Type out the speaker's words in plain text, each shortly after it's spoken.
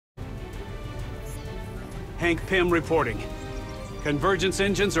Hank Pym reporting. Convergence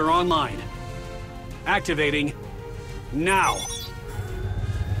engines are online. Activating now.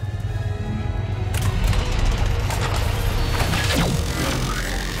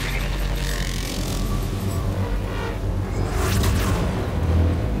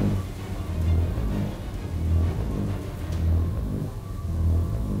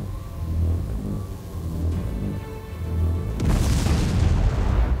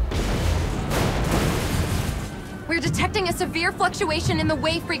 We're detecting a severe fluctuation in the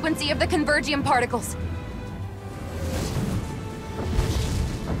wave frequency of the convergium particles.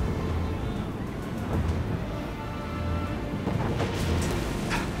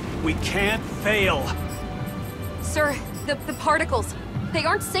 We can't fail. Sir, the particles, they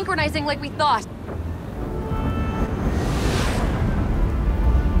aren't synchronizing like we thought.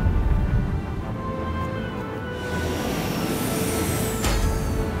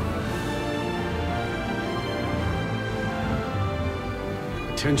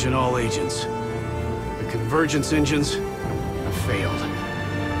 Attention all agents. The convergence engines have failed.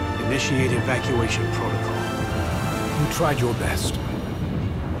 Initiate evacuation protocol. You tried your best.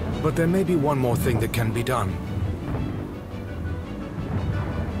 But there may be one more thing that can be done.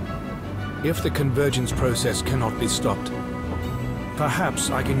 If the convergence process cannot be stopped,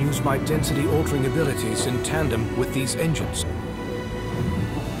 perhaps I can use my density-altering abilities in tandem with these engines.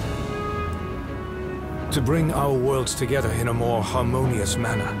 To bring our worlds together in a more harmonious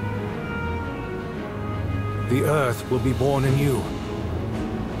manner. The Earth will be born anew.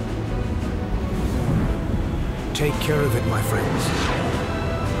 Take care of it, my friends.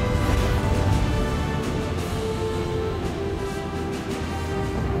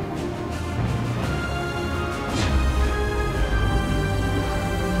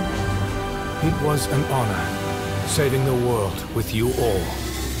 It was an honor, saving the world with you all.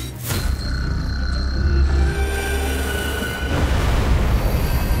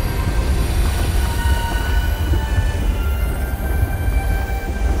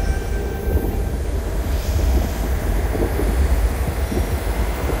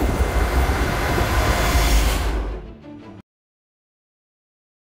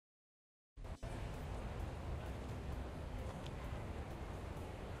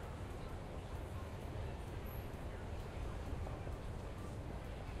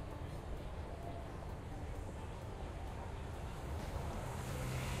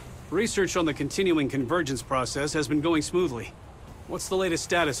 Research on the continuing convergence process has been going smoothly. What's the latest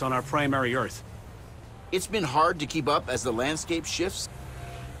status on our primary Earth? It's been hard to keep up as the landscape shifts,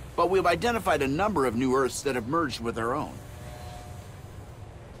 but we've identified a number of new Earths that have merged with our own.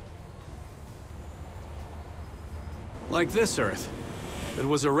 Like this Earth, that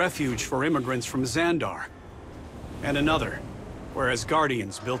was a refuge for immigrants from Xandar. And another, where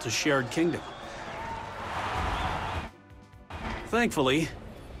Asgardians built a shared kingdom. Thankfully,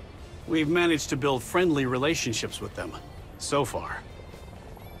 we've managed to build friendly relationships with them, so far.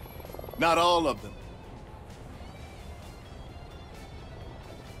 Not all of them.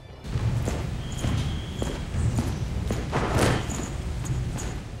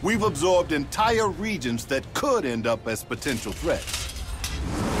 We've absorbed entire regions that could end up as potential threats.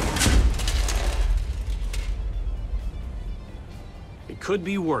 It could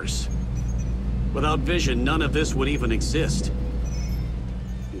be worse. Without vision, none of this would even exist.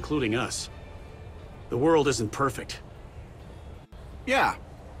 Including us. The world isn't perfect. Yeah,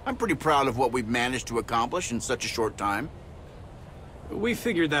 I'm pretty proud of what we've managed to accomplish in such a short time. We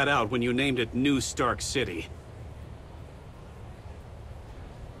figured that out when you named it New Stark City.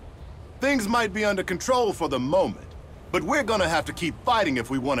 Things might be under control for the moment, but we're gonna have to keep fighting if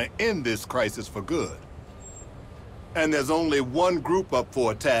we want to end this crisis for good. And there's only one group up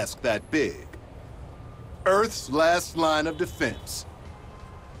for a task that big. Earth's last line of defense.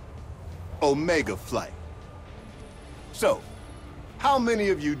 Omega Flight. So, how many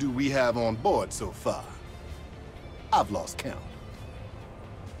of you do we have on board so far? I've lost count.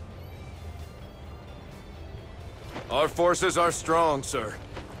 Our forces are strong, sir.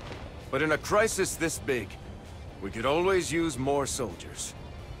 But in a crisis this big, we could always use more soldiers.